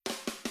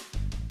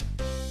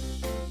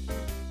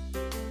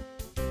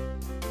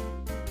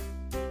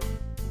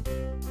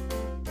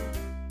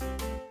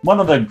One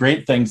of the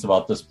great things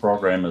about this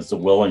program is the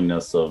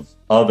willingness of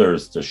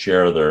others to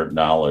share their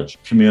knowledge.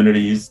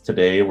 Communities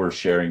today, we're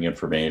sharing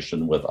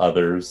information with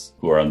others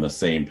who are on the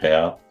same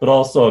path, but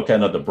also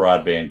kind of the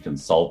broadband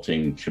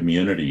consulting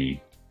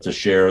community to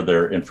share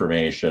their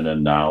information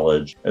and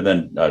knowledge, and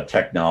then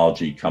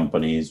technology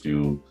companies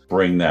to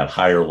bring that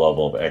higher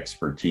level of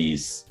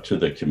expertise to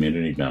the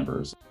community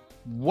members.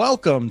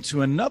 Welcome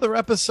to another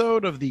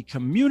episode of the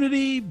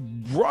Community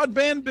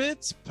Broadband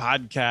Bits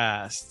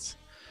podcast.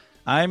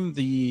 I'm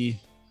the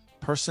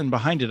person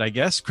behind it, I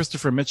guess,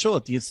 Christopher Mitchell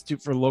at the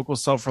Institute for Local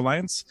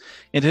Self-Reliance.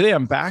 And today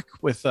I'm back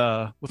with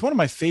one of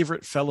my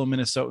favorite fellow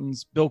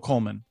Minnesotans, Bill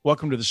Coleman.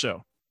 Welcome to the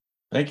show.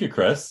 Thank you,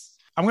 Chris.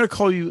 I'm going to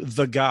call you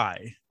the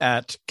guy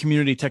at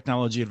Community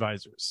Technology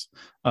Advisors,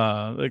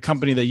 the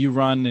company that you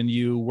run and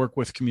you work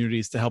with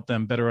communities to help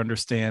them better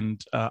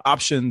understand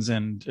options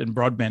and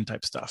broadband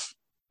type stuff.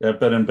 I've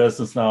been in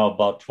business now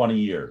about 20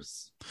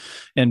 years.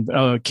 And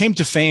came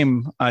to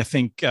fame, I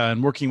think,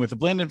 in working with the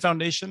Broadband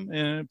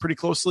Foundation pretty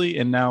closely,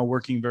 and now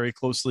working very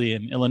closely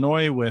in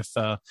Illinois with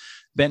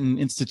Benton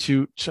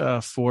Institute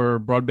for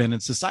Broadband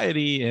and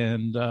Society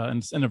and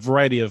a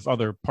variety of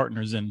other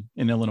partners in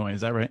Illinois.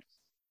 Is that right?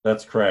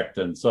 That's correct.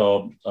 And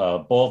so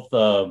both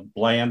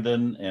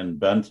Blandon and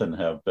Benton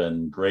have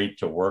been great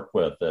to work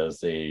with as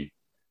they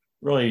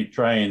really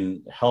try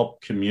and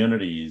help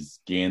communities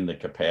gain the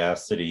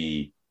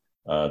capacity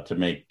to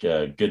make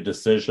good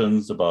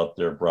decisions about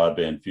their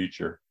broadband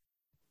future.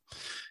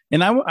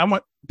 And I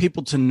want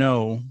people to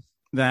know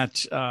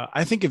that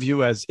I think of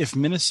you as if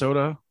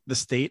Minnesota, the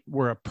state,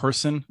 were a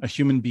person, a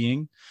human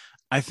being,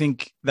 I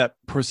think that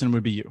person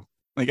would be you.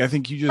 Like, I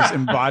think you just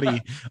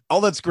embody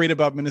all that's great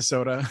about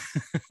Minnesota.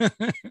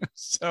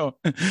 So,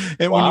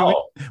 and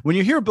wow. when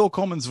you hear Bill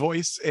Coleman's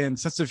voice and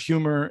sense of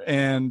humor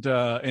and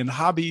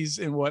hobbies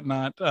and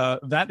whatnot,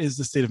 that is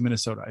the state of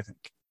Minnesota, I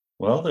think.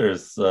 Well,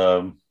 there's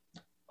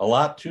a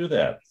lot to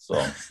that.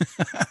 So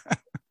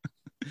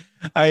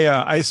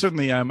I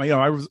certainly am.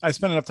 I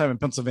spent enough time in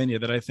Pennsylvania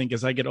that I think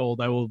as I get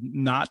old, I will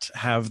not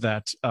have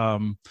that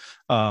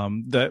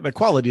the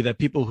quality that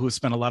people who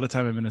spend a lot of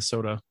time in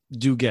Minnesota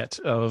do get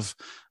of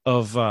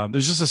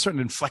there's just a certain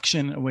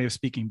inflection, a way of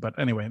speaking. But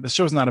anyway, the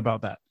show's not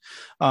about that.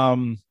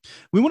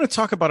 We want to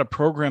talk about a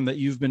program that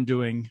you've been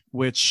doing,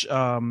 which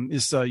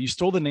is you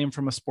stole the name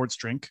from a sports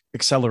drink,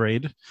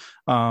 Accelerate.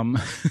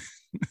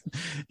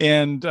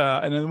 And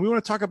then we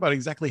want to talk about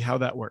exactly how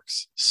that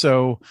works.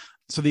 So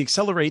the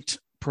Accelerate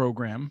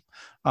program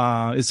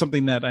is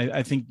something that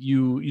I think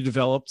you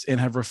developed and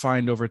have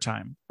refined over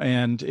time.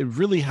 And it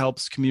really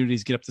helps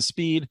communities get up to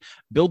speed,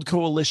 build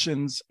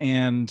coalitions.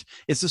 And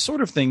it's the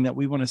sort of thing that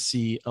we want to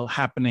see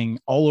happening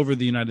all over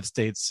the United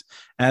States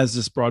as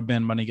this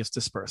broadband money gets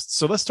dispersed.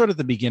 So let's start at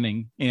the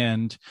beginning.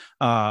 And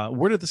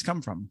where did this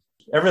come from?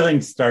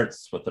 Everything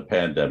starts with the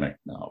pandemic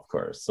now, of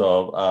course.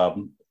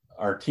 So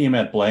our team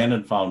at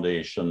Broadband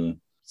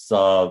Foundation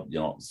saw,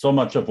 so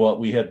much of what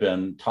we had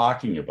been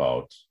talking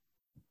about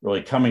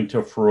really coming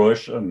to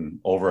fruition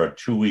over a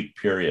 2-week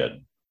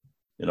period.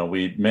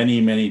 We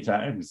many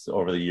times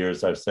over the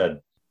years, I've said,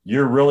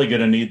 you're really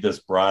going to need this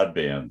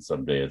broadband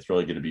someday. It's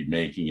really going to be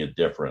making a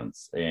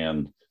difference.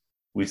 And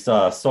we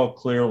saw so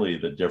clearly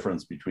the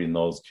difference between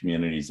those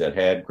communities that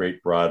had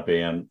great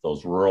broadband,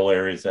 those rural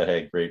areas that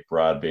had great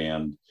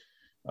broadband,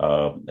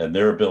 and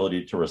their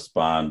ability to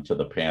respond to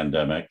the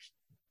pandemic,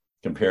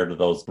 compared to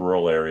those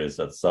rural areas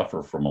that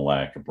suffer from a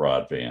lack of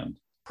broadband.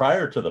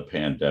 Prior to the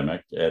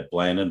pandemic at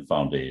Broadband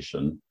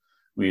Foundation,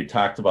 we had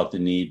talked about the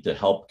need to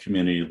help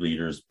community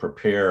leaders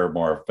prepare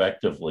more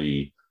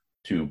effectively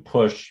to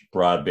push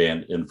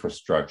broadband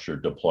infrastructure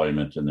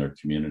deployment in their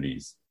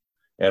communities.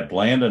 At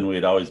Broadband, we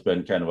had always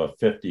been kind of a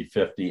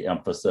 50-50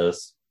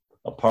 emphasis,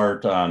 a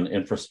part on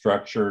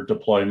infrastructure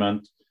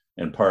deployment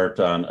and part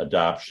on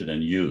adoption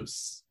and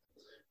use.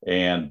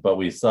 But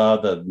we saw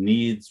the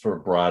needs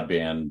for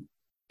broadband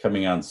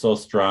coming on so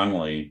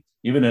strongly,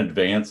 even in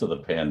advance of the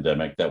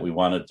pandemic, that we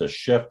wanted to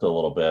shift a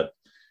little bit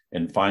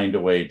and find a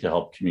way to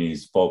help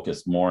communities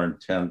focus more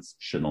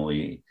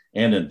intentionally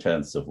and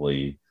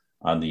intensively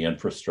on the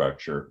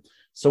infrastructure.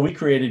 So we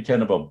created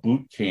kind of a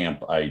boot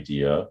camp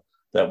idea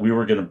that we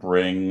were going to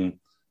bring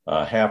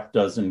a half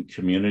dozen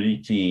community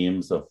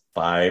teams of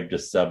 5 to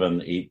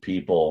 7, 8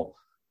 people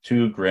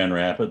to Grand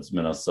Rapids,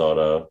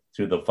 Minnesota,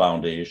 to the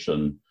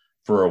foundation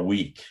for a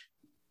week,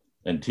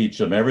 and teach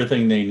them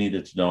everything they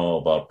needed to know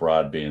about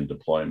broadband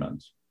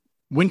deployment.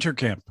 Winter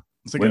camp.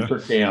 It's like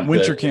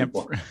winter camp.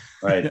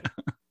 Right.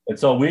 And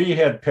so we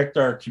had picked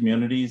our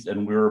communities,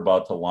 and we were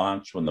about to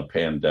launch when the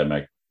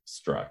pandemic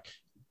struck.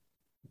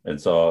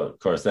 And so, of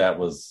course, that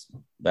was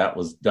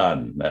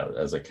done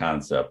as a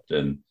concept.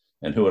 And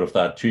who would have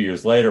thought 2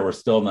 years later, we're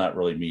still not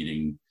really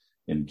meeting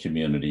in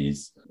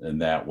communities in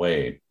that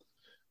way.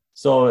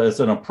 So as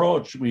an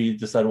approach, we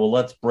decided, well,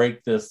 let's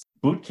break this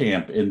boot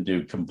camp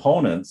into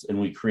components, and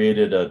we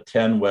created a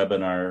 10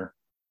 webinar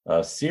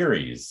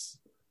series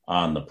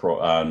on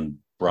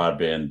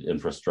broadband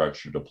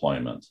infrastructure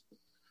deployment.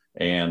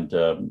 And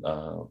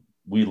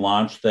we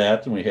launched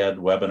that, and we had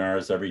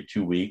webinars every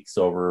 2 weeks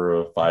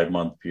over a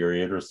 5-month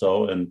period or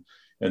so. And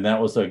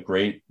that was a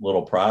great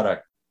little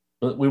product.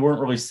 But we weren't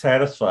really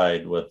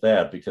satisfied with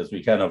that, because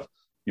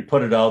you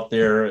put it out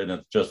there and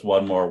it's just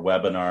one more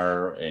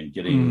webinar, and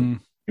you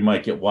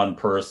might get one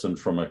person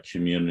from a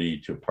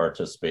community to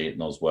participate in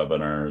those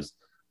webinars,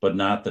 but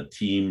not the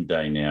team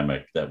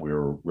dynamic that we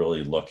were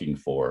really looking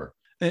for.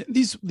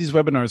 These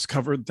webinars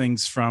covered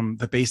things from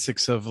the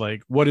basics of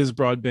like, what is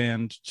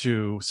broadband,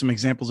 to some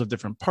examples of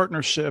different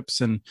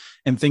partnerships and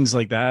things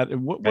like that.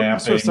 What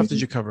sort of stuff did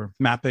you cover?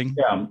 Mapping?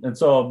 Yeah. And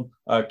so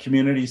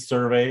community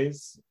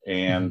surveys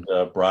and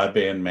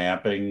broadband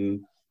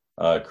mapping,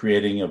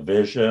 creating a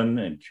vision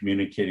and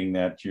communicating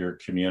that to your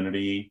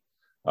community,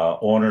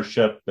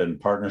 ownership and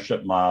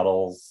partnership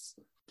models,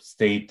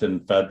 state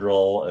and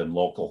federal and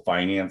local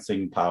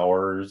financing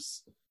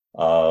powers,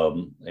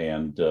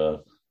 and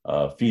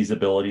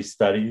feasibility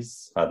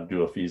studies, how to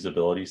do a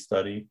feasibility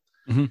study.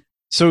 Mm-hmm.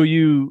 So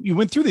you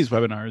went through these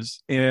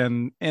webinars,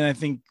 and I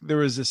think there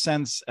was a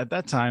sense at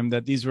that time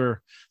that these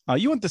were,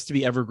 you want this to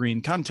be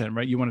evergreen content,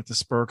 right? You want it to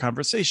spur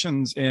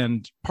conversations.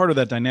 And part of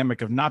that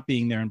dynamic of not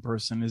being there in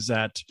person is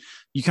that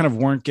you kind of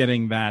weren't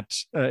getting that,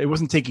 it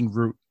wasn't taking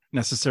root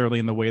necessarily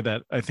in the way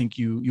that I think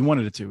you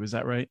wanted it to. Is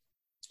that right?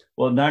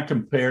 Well, not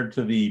compared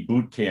to the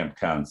boot camp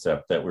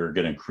concept that we were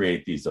going to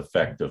create these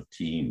effective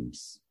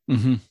teams.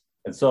 Mm-hmm.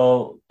 And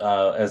so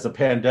as the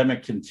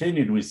pandemic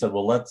continued, we said,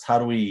 well, how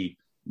do we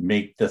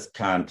make this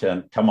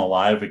content come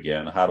alive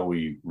again? How do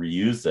we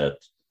reuse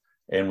it?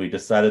 And we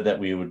decided that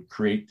we would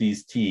create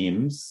these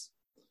teams,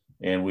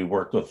 and we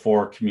worked with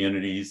 4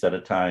 communities at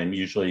a time,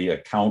 usually a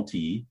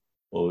county.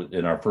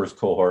 In our first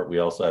cohort, we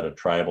also had a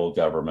tribal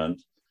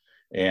government,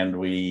 and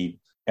we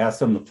asked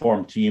them to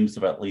form teams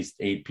of at least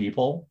 8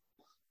 people.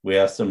 We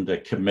asked them to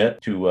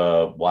commit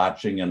to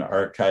watching an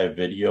archive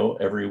video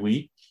every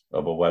week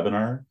of a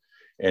webinar,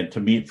 and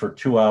to meet for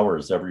 2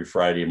 hours every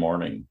Friday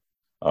morning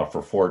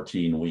for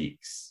 14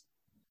 weeks.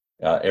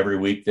 Every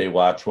week they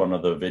watch one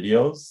of the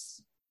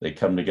videos. They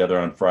come together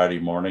on Friday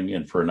morning,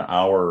 and for an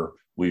hour,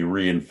 we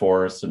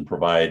reinforce and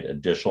provide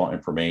additional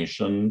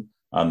information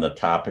on the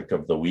topic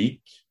of the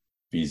week,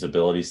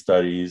 feasibility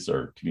studies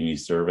or community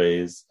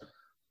surveys.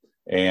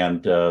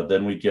 And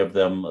then we give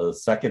them a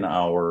second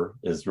hour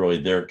is really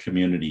their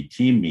community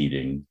team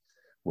meeting,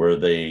 where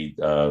they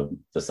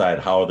decide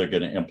how they're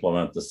going to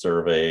implement the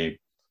survey,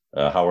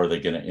 how are they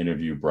going to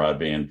interview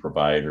broadband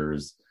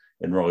providers,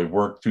 and really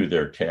work through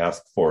their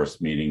task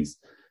force meetings.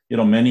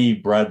 Many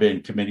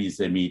broadband committees,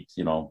 they meet,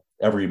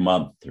 every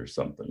month or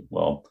something.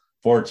 Well,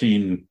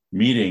 14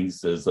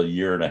 meetings is a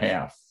year and a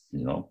half,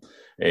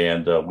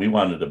 and we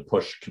wanted to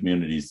push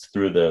communities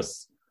through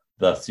this,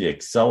 thus the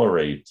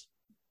Accelerate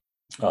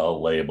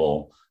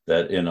label,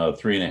 that in a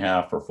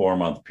 3.5 or 4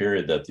 month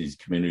period that these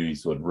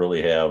communities would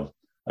really have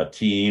a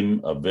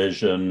team, a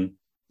vision,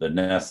 the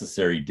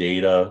necessary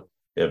data,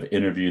 have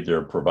interviewed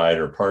their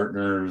provider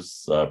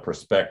partners,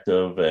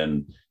 prospective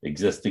and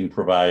existing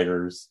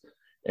providers,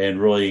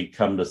 and really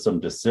come to some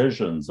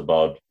decisions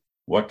about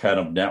what kind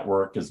of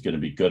network is going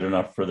to be good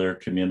enough for their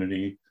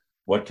community,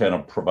 what kind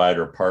of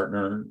provider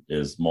partner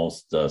is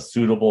most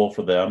suitable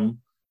for them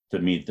to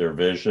meet their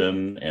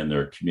vision and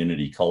their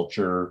community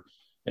culture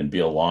and be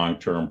a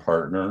long-term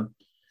partner,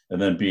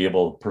 and then be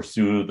able to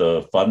pursue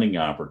the funding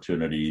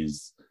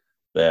opportunities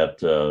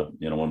that,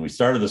 when we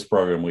started this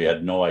program, we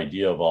had no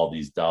idea of all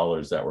these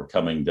dollars that were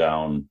coming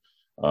down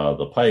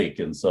the pike.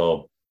 And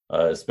so,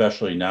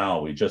 especially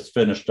now, we just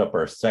finished up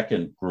our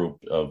second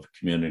group of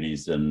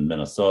communities in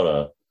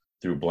Minnesota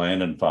through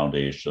Broadband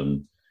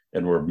Foundation,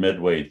 and we're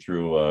midway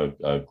through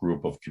a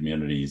group of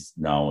communities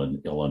now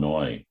in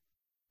Illinois.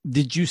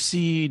 Did you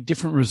see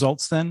different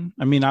results then?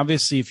 I mean,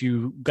 obviously, if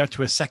you got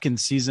to a second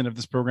season of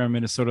this program in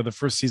Minnesota, the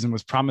first season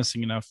was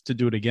promising enough to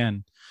do it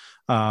again.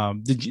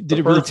 Did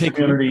it really take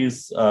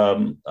communities?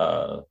 3 of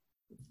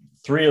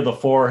the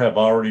 4 have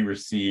already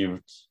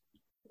received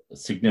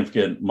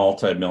significant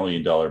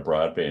multi-million-dollar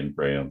broadband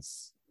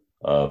grants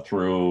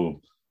through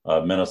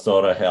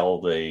Minnesota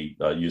held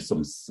used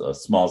some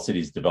small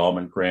cities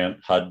development grant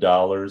HUD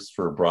dollars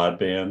for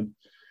broadband,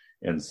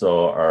 and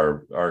so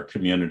our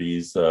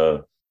communities,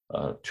 2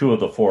 of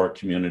the 4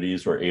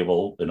 communities were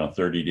able in a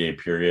 30-day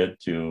period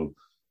to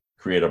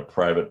create a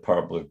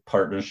private-public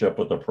partnership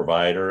with a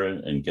provider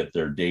and get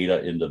their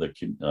data into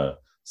the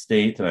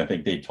state. And I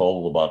think they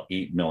total about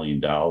 $8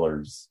 million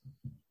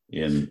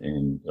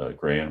in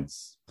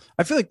grants.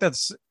 I feel like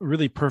that's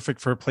really perfect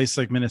for a place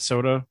like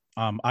Minnesota,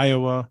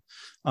 Iowa,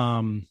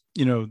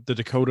 the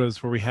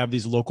Dakotas, where we have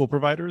these local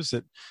providers.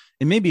 It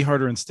may be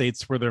harder in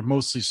states where they're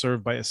mostly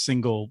served by a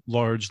single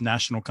large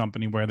national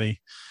company, where they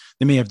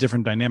may have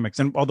different dynamics.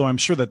 And although I'm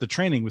sure that the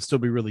training would still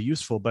be really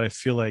useful, but I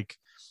feel like,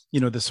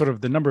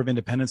 the number of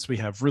independents we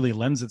have really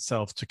lends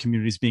itself to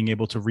communities being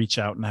able to reach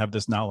out and have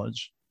this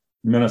knowledge.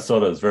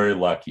 Minnesota is very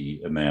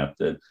lucky in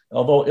that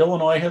although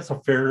Illinois has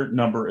a fair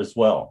number as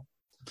well.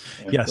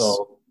 And yes.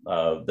 So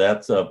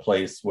that's a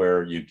place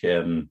where you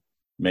can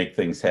make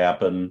things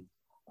happen.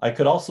 I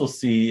could also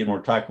see, and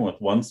we're talking with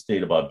one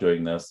state about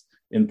doing this,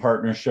 in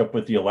partnership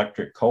with the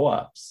electric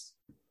co-ops,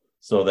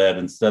 so that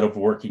instead of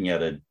working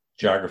at a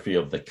geography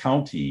of the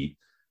county,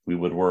 we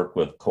would work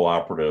with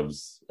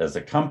cooperatives as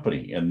a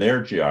company in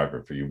their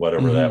geography,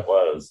 whatever that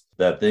was,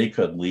 that they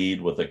could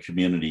lead with a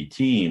community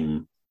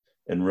team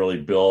and really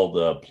build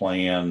a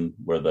plan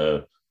where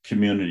the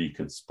community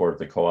could support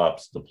the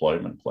co-op's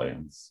deployment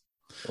plans,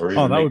 or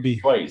even make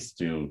a choice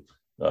to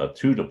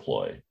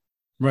deploy.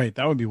 Right.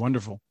 That would be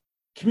wonderful.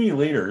 Community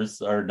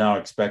leaders are now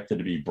expected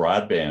to be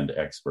broadband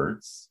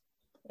experts.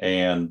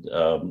 And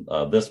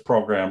this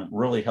program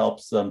really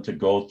helps them to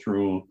go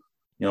through,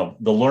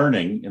 the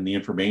learning and the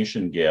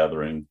information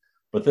gathering,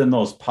 but then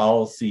those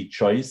policy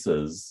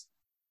choices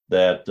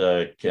that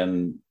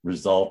can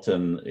result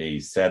in a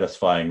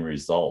satisfying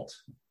result.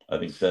 I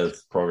think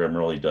this program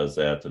really does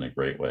that in a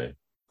great way.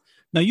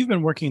 Now, you've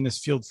been working in this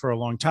field for a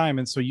long time,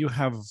 and so you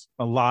have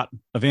a lot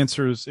of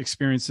answers,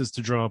 experiences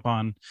to draw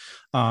upon.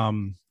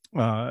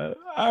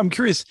 I'm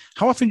curious,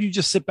 how often do you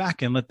just sit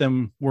back and let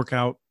them work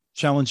out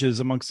challenges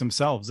amongst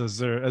themselves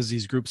as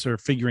these groups are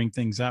figuring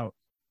things out?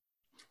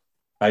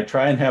 I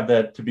try and have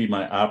that to be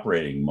my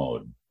operating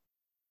mode,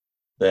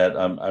 that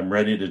I'm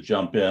ready to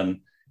jump in.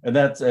 And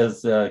that's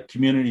as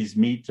communities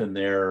meet in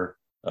their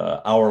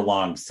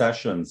hour-long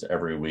sessions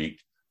every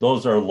week.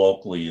 Those are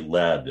locally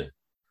led.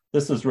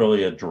 This is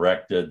really a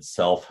directed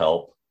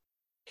self-help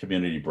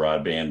community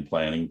broadband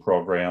planning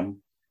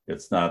program.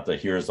 It's not the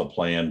here's a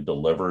plan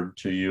delivered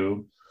to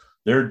you.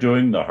 They're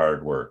doing the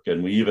hard work.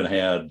 And we even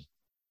had,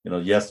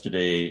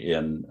 yesterday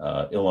in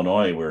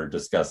Illinois, we were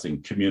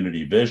discussing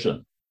community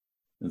vision.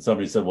 And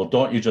somebody said, well,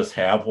 don't you just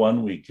have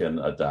one we can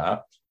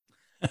adopt?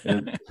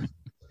 And,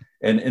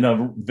 and in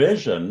a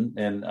vision,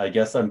 and I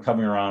guess I'm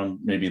coming around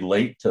maybe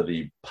late to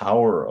the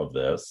power of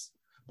this,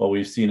 but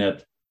we've seen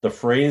it, the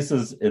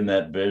phrases in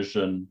that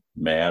vision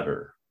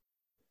matter.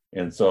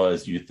 And so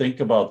as you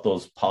think about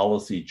those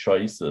policy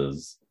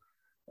choices,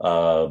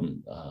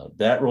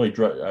 that really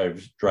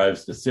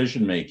drives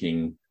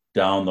decision-making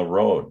down the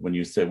road. When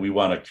you say we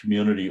want a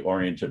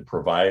community-oriented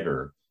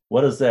provider,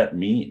 what does that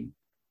mean?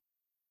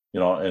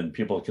 And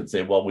people can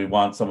say, well, we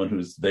want someone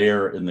who's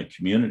there in the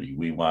community.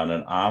 We want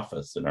an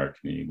office in our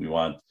community. We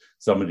want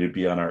somebody to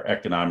be on our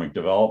economic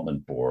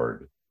development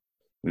board.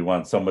 We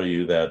want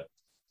somebody that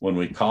when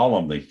we call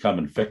them, they come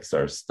and fix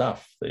our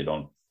stuff. They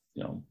don't,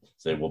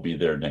 say we'll be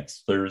there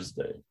next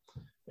Thursday.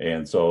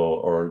 And so,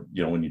 or,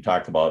 when you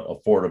talk about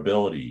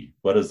affordability,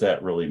 what does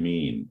that really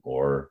mean?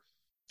 Or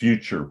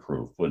future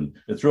proof, when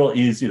it's real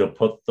easy to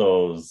put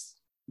those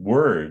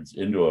words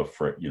into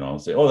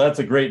say, oh, that's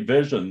a great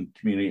vision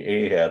community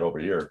A had over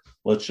here.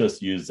 Let's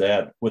just use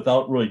that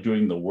without really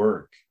doing the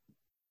work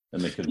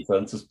and the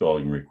consensus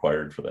building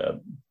required for that.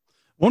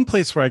 One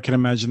place where I can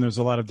imagine there's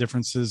a lot of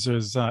differences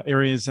is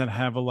areas that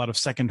have a lot of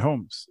second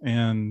homes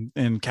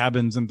and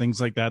cabins and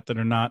things like that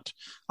are not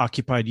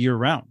occupied year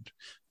round.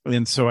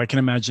 And so I can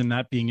imagine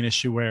that being an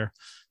issue where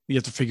you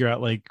have to figure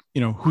out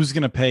who's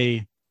going to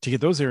pay to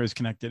get those areas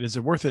connected. Is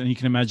it worth it? And you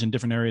can imagine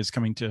different areas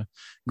coming to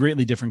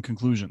greatly different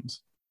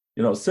conclusions.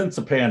 Since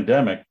the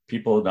pandemic,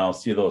 people now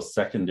see those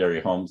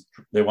secondary homes.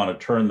 They want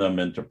to turn them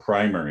into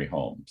primary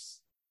homes.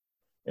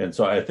 And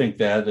so I think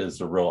that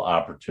is a real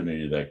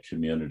opportunity that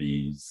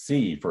communities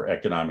see for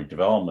economic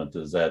development,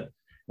 is that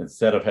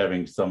instead of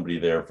having somebody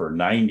there for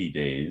 90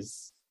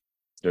 days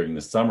during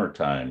the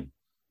summertime,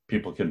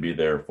 people can be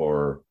there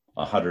for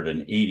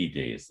 180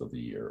 days of the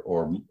year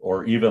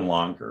or even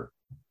longer.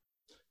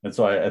 And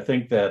so I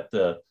think that,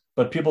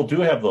 but people do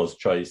have those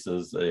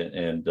choices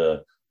and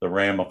the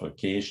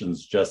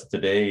ramifications. Just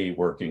today,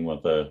 working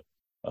with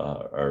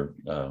our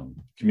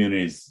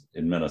communities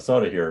in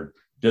Minnesota here,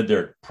 did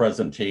their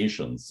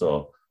presentations.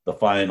 So the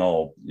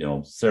final,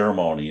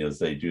 ceremony is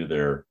they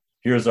do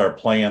here's our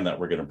plan that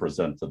we're going to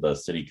present to the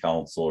city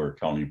council or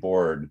county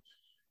board.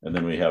 And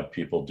then we have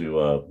people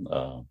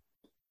do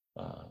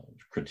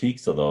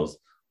critiques of those.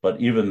 But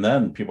even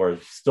then, people are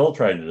still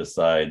trying to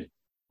decide,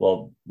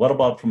 well, what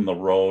about from the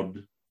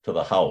road to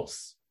the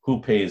house?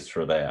 Who pays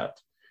for that?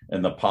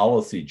 And the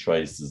policy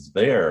choices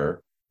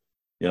there,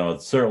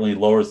 it certainly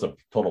lowers the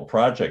total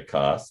project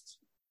cost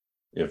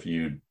if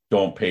you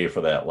don't pay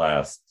for that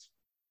last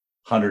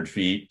 100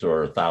 feet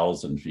or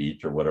 1,000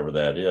 feet or whatever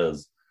that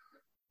is.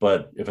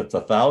 But if it's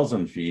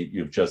 1,000 feet,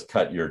 you've just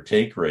cut your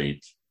take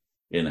rate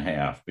in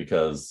half,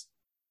 because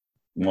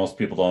most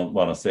people don't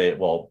want to say,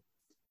 well,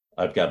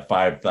 I've got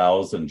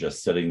 5,000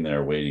 just sitting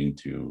there waiting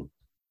to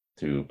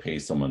pay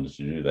someone to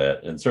do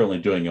that. And certainly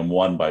doing them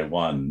one by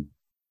one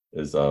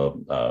is a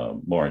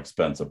more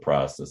expensive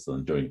process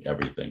than doing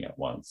everything at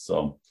once.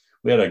 So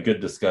we had a good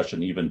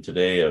discussion even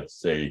today of,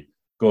 say,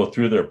 go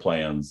through their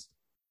plans.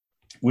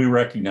 We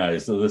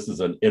recognize that this is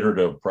an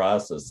iterative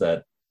process,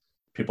 that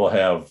people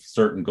have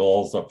certain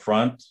goals up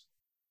front.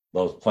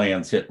 Those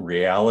plans hit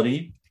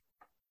reality.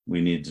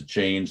 We need to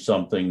change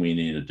something. We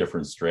need a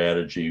different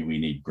strategy. We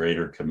need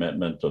greater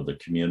commitment of the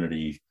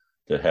community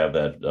to have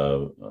that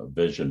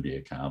vision be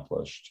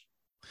accomplished.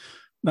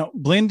 Now,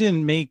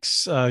 Blandin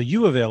makes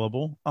you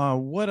available.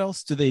 What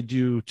else do they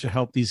do to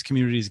help these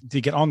communities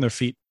to get on their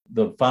feet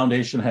The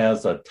foundation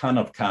has a ton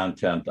of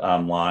content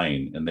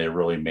online, and they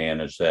really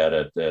manage that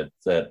at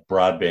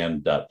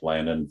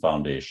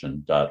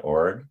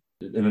broadband.blandonfoundation.org.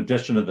 In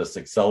addition to this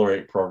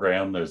Accelerate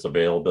program, there's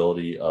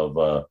availability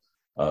of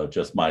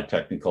just my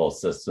technical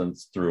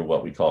assistance through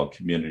what we call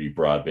community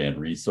broadband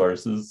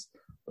resources,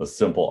 a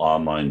simple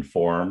online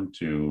form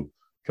to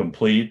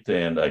complete,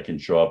 and I can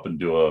show up and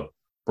do a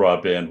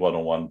broadband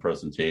 101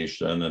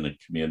 presentation and a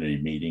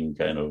community meeting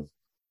kind of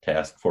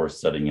task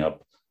force setting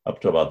up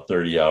to about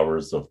 30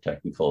 hours of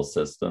technical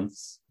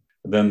assistance.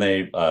 And then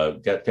they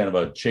get kind of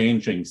a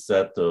changing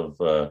set of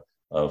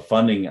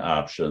funding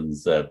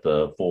options that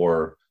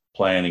for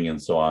planning and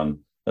so on.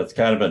 That's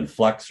kind of in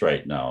flux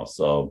right now.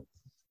 So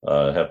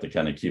I have to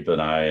kind of keep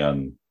an eye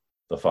on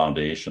the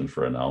foundation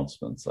for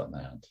announcements on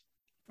that.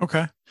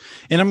 Okay.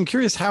 And I'm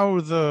curious how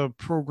the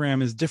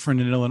program is different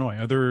in Illinois.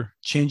 Are there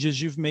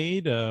changes you've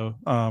made? The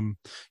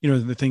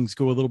things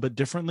go a little bit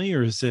differently,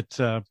 or is it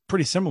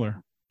pretty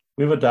similar?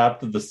 We've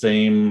adopted the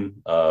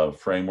same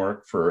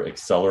framework for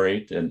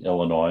Accelerate in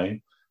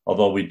Illinois,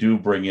 although we do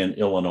bring in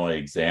Illinois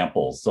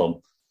examples.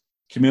 So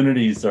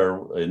communities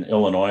in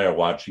Illinois are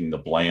watching the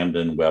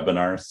Blandon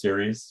webinar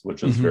series,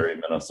 which is very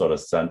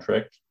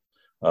Minnesota-centric.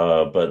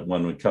 But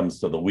when it comes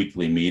to the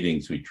weekly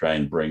meetings, we try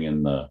and bring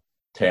in the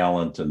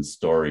talent and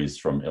stories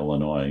from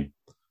Illinois.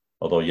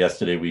 Although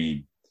yesterday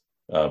we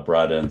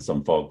brought in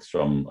some folks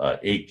from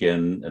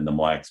Aiken and the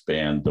Mille Lacs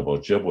Band of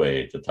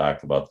Ojibwe to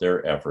talk about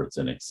their efforts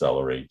in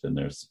Accelerate and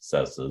their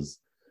successes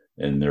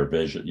and their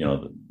vision,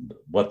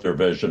 what their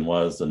vision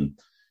was. And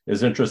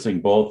it's interesting,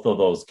 both of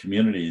those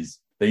communities,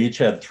 they each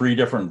had 3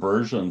 different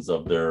versions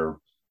of their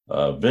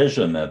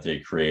vision that they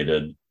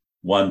created,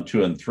 1,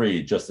 2, and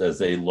 3, just as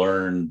they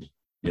learned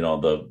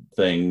the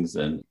things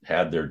and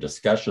had their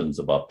discussions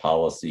about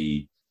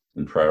policy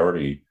and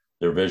priority.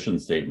 Their vision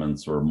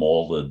statements were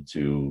molded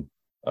to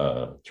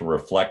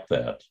reflect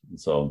that. And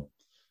so,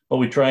 but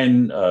we try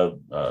and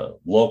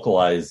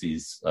localize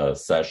these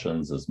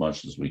sessions as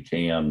much as we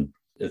can.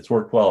 It's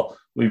worked well.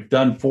 We've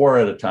done 4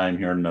 at a time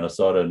here in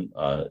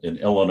Minnesota. In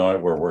Illinois,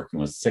 we're working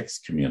with 6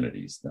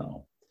 communities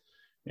now.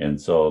 And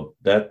so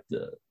that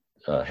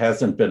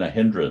hasn't been a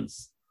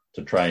hindrance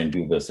to try and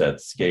do this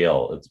at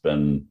scale. It's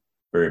been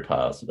very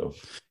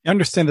positive. I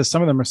understand that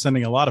some of them are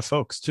sending a lot of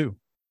folks too.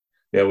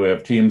 Yeah, we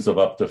have teams of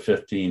up to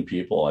 15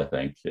 people, I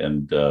think.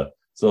 And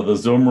so the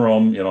Zoom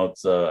room,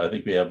 it's I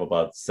think we have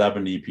about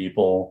 70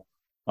 people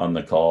on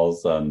the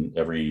calls in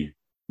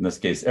this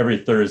case, every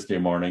Thursday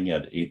morning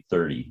at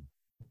 8:30.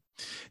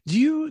 Do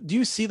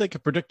you see like a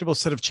predictable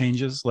set of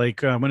changes?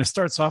 Like when it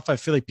starts off, I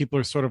feel like people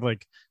are sort of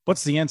like,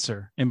 what's the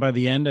answer? And by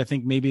the end, I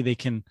think maybe they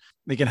can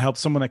help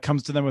someone that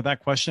comes to them with that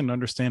question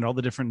understand all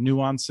the different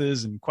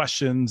nuances and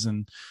questions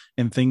and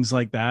things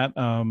like that.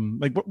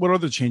 Like what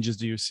other changes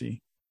do you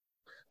see?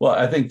 Well,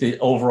 I think the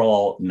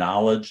overall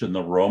knowledge in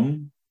the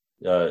room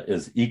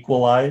is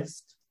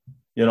equalized.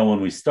 When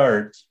we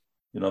start,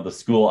 the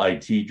school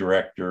IT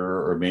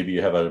director, or maybe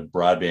you have a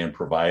broadband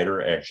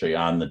provider actually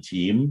on the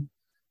team.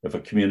 If a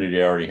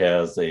community already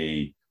has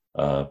a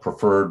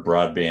preferred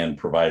broadband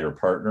provider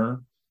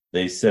partner,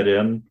 they sit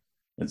in.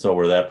 And so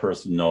where that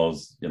person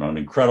knows, an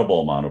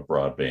incredible amount of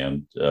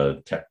broadband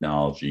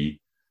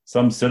technology,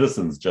 some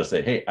citizens just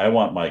say, hey, I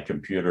want my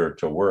computer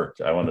to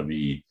work. I want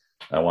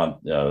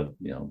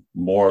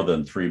more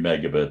than 3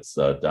 megabits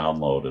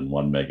download and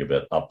 1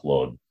 megabit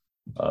upload.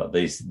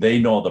 They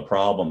know the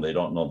problem. They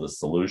don't know the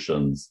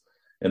solutions.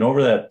 And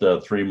over that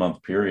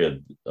 3-month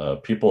period,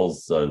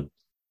 people's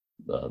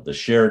the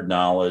shared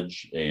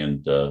knowledge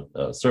and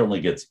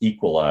certainly gets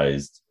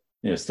equalized.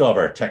 Still have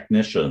our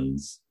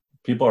technicians.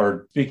 People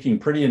are speaking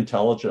pretty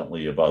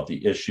intelligently about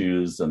the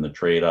issues and the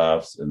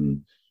trade-offs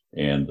and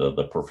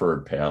the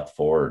preferred path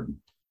forward.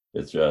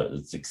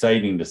 It's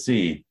exciting to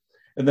see.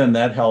 And then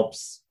that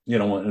helps,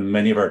 when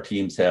many of our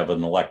teams have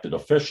an elected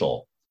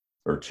official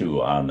or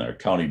 2 on their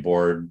county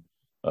board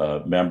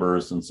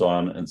members and so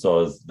on. And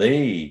so as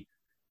they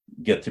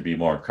get to be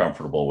more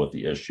comfortable with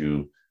the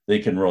issue, they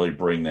can really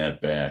bring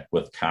that back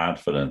with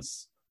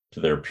confidence to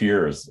their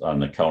peers on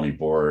the county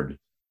board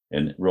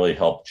and really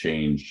help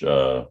change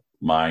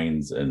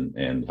minds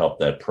and help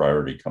that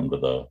priority come to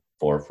the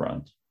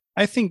forefront.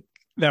 I think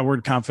that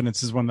word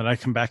confidence is one that I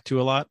come back to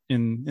a lot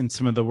in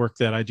some of the work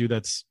that I do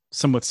that's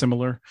somewhat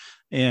similar.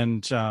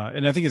 And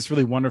I think it's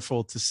really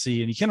wonderful to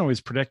see, and you can't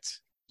always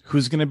predict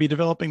who's going to be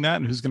developing that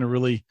and who's going to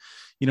really,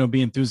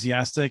 be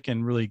enthusiastic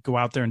and really go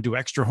out there and do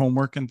extra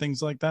homework and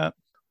things like that.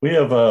 We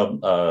have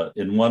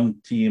in one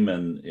team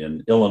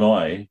in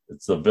Illinois,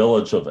 it's the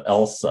village of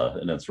Elsa,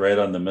 and it's right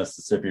on the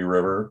Mississippi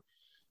River.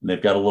 And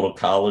they've got a little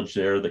college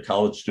there. The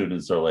college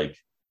students are like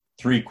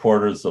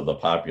 3/4 of the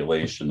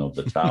population of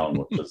the town,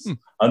 which is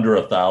under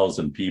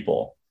 1,000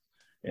 people.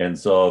 And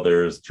so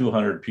there's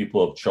 200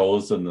 people have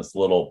chosen this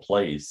little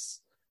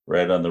place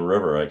right on the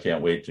river. I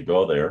can't wait to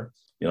go there.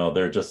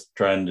 They're just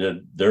trying to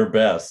do their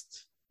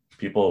best.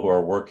 People who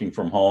are working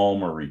from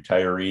home or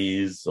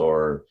retirees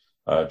or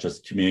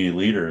just community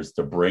leaders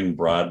to bring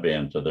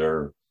broadband to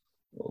their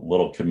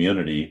little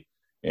community.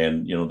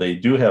 And, they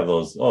do have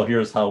those,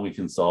 here's how we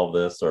can solve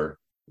this, or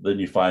then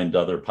you find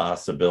other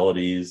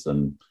possibilities.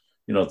 And,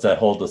 it's that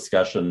whole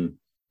discussion.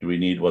 Do we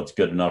need what's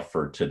good enough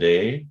for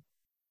today?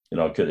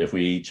 If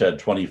we each had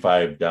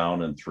 25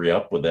 down and 3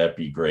 up, would that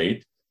be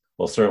great?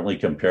 Well, certainly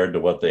compared to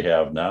what they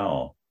have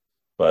now.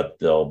 But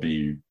they'll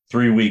be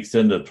 3 weeks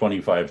into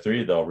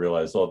 25-3, they'll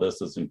realize, oh,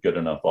 this isn't good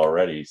enough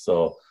already.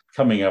 So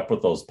coming up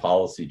with those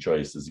policy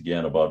choices,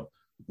 again, about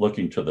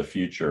looking to the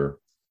future,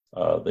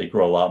 they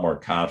grow a lot more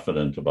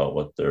confident about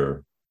what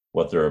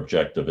their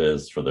objective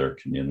is for their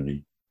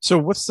community. So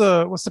what's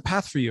the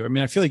path for you? I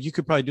mean, I feel like you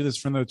could probably do this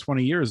for another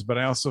 20 years, but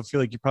I also feel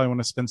like you probably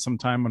want to spend some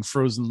time on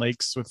frozen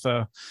lakes with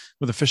a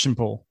fishing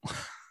pole.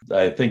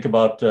 I think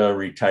about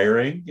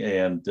retiring,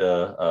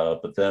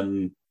 but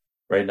then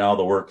right now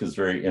the work is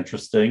very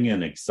interesting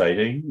and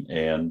exciting,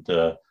 and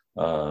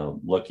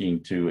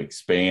looking to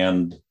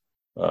expand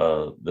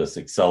this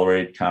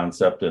Accelerate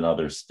concept in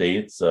other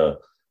states.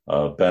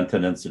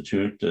 Benton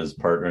Institute is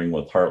partnering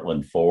with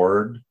Heartland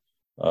Ford,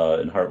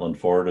 and Heartland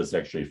Ford is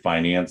actually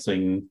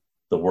financing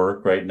the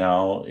work right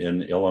now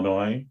in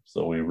Illinois.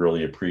 So we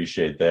really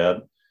appreciate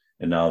that.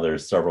 And now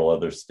there's several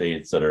other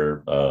states that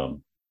are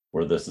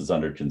where this is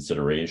under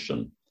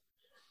consideration.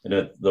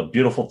 And the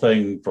beautiful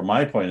thing from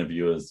my point of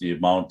view is the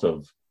amount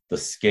of the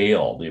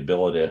scale, the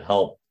ability to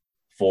help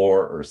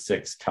 4 or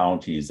 6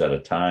 counties at a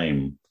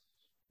time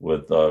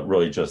with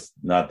really just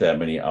not that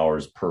many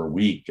hours per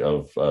week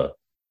of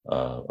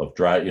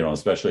drive,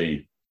 especially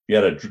if you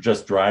had to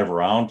just drive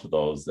around to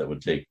those, that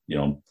would take,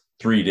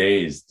 3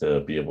 days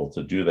to be able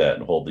to do that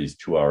and hold these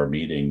 2-hour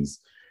meetings.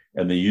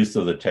 And the use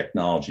of the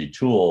technology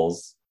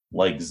tools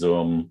like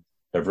Zoom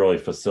have really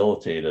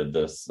facilitated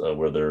this,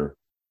 where they're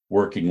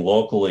working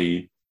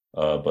locally,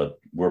 but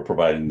we're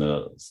providing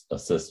the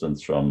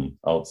assistance from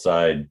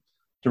outside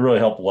to really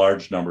help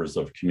large numbers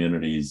of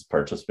communities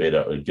participate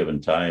at a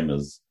given time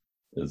is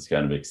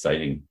kind of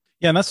exciting.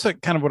 Yeah, and that's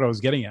kind of what I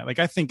was getting at. Like,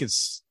 I think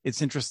it's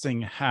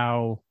interesting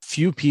how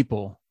few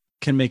people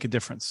can make a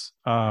difference.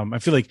 I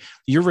feel like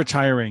you're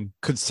retiring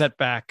could set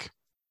back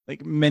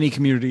like many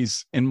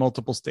communities in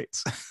multiple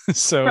states.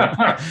 So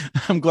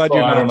I'm glad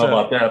you're not. I don't know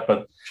about that,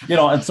 but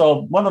and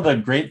so one of the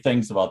great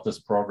things about this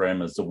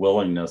program is the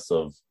willingness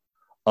of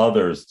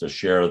others to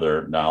share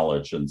their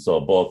knowledge. And so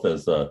both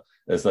as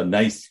a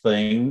nice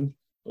thing,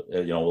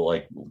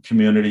 like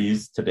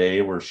communities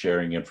today, we're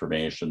sharing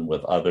information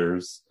with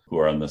others who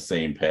are on the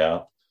same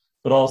path,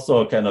 but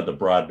also kind of the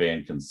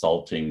broadband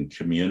consulting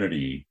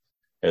community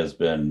has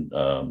been,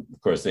 of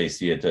course, they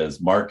see it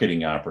as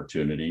marketing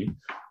opportunity,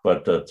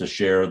 but to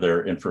share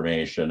their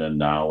information and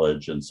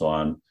knowledge and so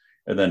on.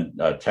 And then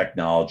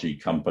technology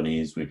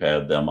companies, we've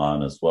had them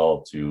on as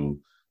well to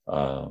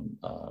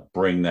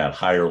bring that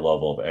higher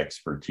level of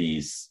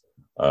expertise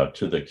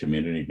to the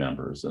community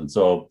members. And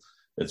so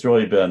it's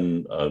really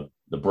been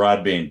the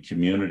broadband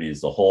community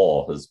as a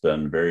whole has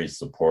been very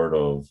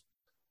supportive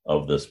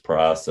of this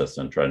process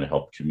and trying to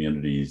help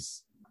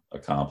communities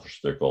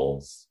accomplish their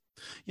goals.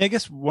 Yeah, I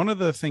guess one of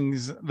the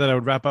things that I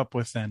would wrap up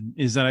with then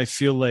is that I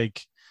feel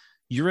like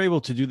you're able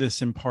to do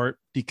this in part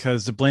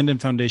because the Blandin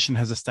Foundation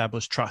has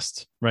established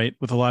trust, right,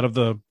 with a lot of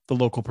the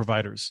local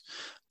providers.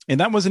 And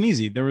that wasn't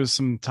easy. There was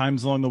some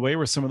times along the way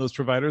where some of those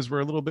providers were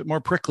a little bit more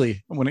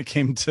prickly when it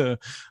came to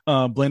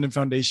Blandin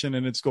Foundation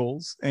and its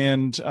goals.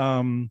 And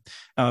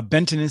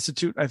Benton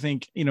Institute, I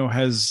think,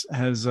 has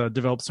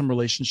developed some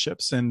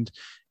relationships, and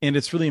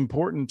it's really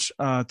important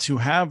to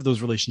have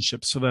those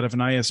relationships so that if an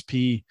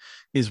ISP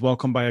is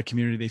welcomed by a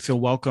community, they feel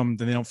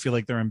welcomed and they don't feel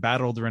like they're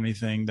embattled or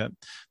anything, that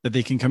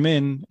they can come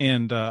in.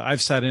 And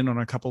I've sat in on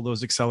a couple of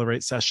those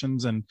Accelerate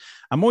sessions, and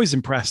I'm always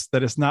impressed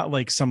that it's not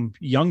like some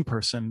young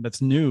person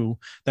that's new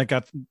that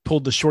got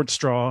pulled the short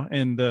straw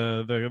and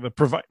the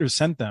provider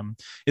sent them.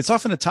 It's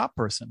often a top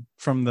person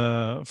from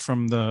the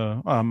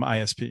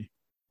ISP.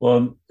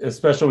 Well,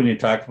 especially when you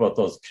talk about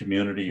those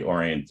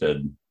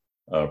community-oriented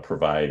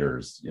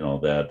providers,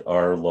 that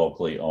are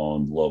locally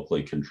owned,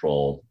 locally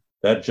controlled.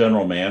 That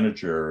general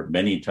manager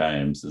many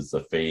times is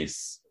the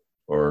face,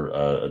 or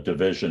a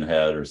division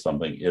head or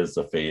something is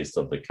the face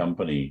of the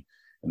company,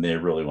 and they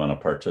really want to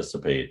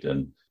participate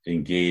and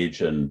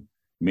engage in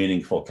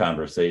meaningful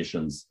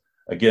conversations.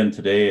 Again,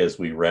 today, as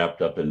we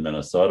wrapped up in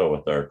Minnesota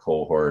with our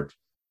cohort,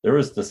 there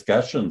was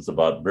discussions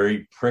about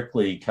very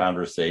prickly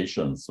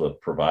conversations with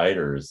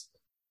providers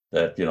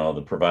that,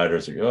 the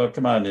providers are, oh,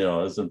 come on,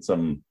 isn't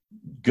some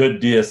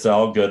good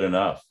DSL good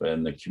enough?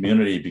 And the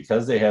community,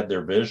 because they had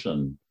their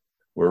vision,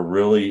 were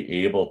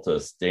really able to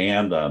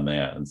stand on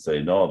that and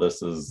say, no,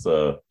 this is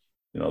the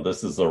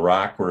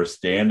rock we're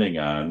standing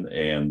on,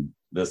 and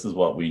this is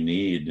what we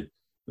need.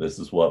 This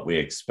is what we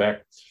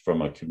expect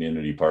from a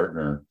community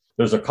partner.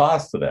 There's a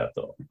cost to that,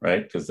 though,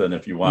 right? Because then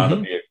if you want to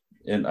be,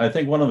 and I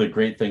think one of the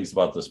great things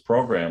about this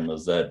program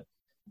is that,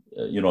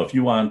 if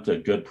you want a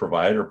good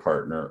provider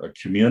partner, a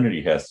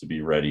community has to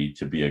be ready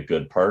to be a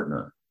good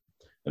partner.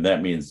 And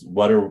that means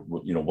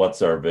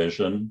what's our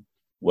vision?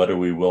 What are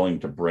we willing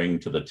to bring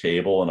to the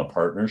table in a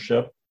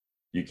partnership?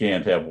 You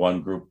can't have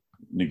one group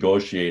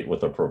negotiate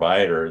with a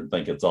provider and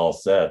think it's all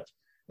set,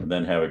 and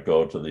then have it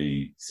go to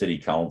the city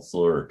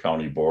council or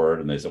county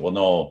board. And they say, well,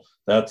 no,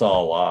 that's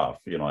all off,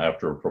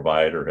 after a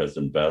provider has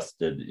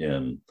invested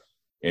in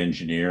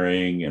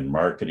engineering and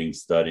marketing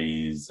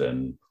studies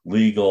and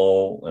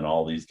legal and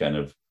all these kind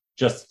of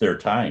just their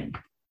time,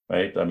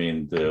 right? I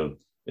mean,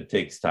 it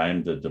takes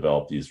time to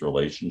develop these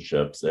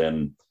relationships.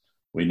 And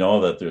we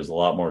know that there's a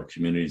lot more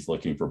communities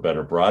looking for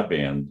better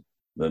broadband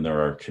than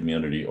there are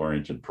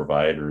community-oriented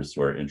providers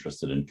who are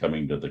interested in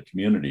coming to the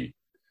community.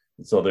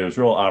 And so there's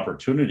real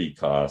opportunity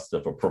cost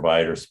if a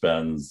provider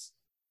spends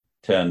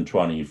 10,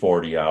 20,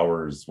 40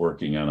 hours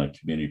working on a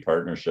community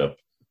partnership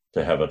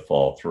to have it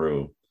fall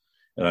through.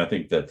 And I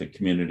think that the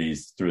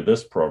communities through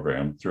this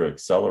program, through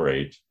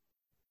Accelerate,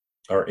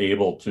 are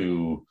able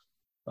to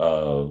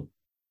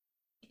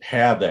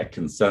have that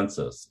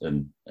consensus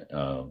and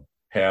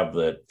have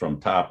that from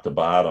top to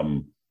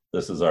bottom.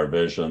 This is our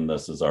vision.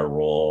 This is our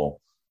role.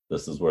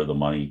 This is where the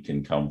money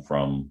can come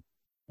from.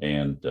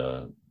 And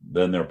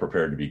then they're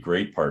prepared to be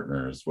great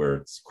partners where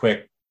it's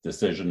quick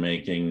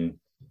decision-making,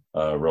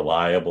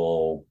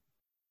 reliable,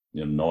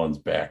 no one's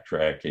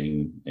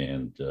backtracking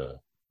and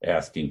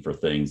asking for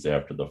things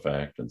after the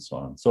fact and so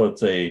on. So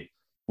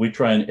we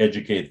try and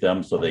educate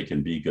them so they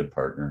can be good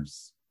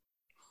partners.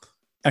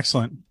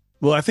 Excellent.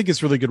 Well, I think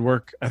it's really good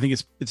work. I think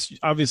it's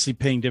obviously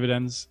paying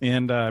dividends,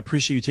 and I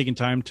appreciate you taking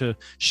time to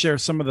share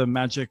some of the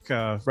magic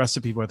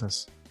recipe with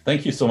us.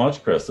 Thank you so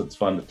much, Chris. It's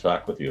fun to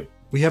talk with you.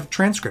 We have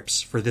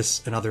transcripts for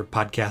this and other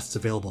podcasts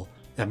available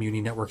at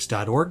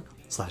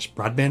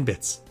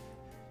muninetworks.org/broadbandbits.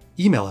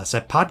 Email us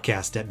at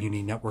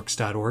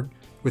podcast@muninetworks.org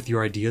with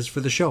your ideas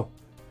for the show.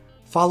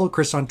 Follow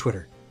Chris on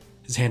Twitter.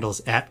 His handle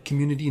is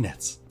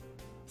 @CommunityNets.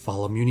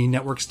 Follow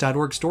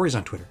muninetworks.org stories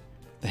on Twitter.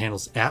 The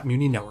handle's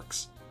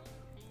 @muninetworks.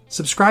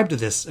 Subscribe to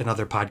this and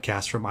other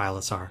podcasts from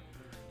ILSR,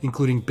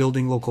 including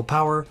Building Local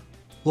Power,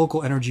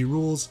 Local Energy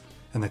Rules,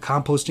 and the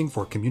Composting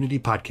for Community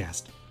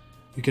podcast.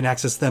 You can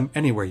access them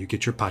anywhere you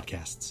get your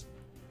podcasts.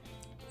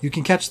 You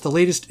can catch the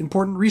latest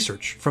important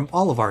research from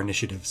all of our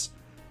initiatives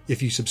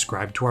if you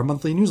subscribe to our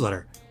monthly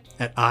newsletter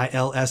at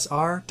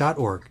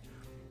ilsr.org.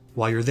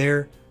 While you're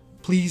there,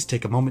 please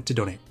take a moment to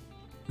donate.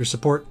 Your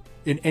support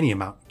in any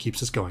amount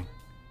keeps us going.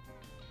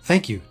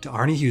 Thank you to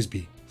Arnie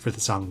Hughesby for the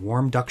song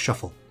Warm Duck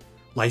Shuffle,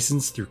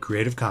 licensed through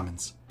Creative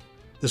Commons.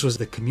 This was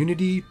the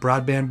Community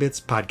Broadband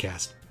Bits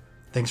podcast.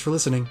 Thanks for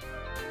listening.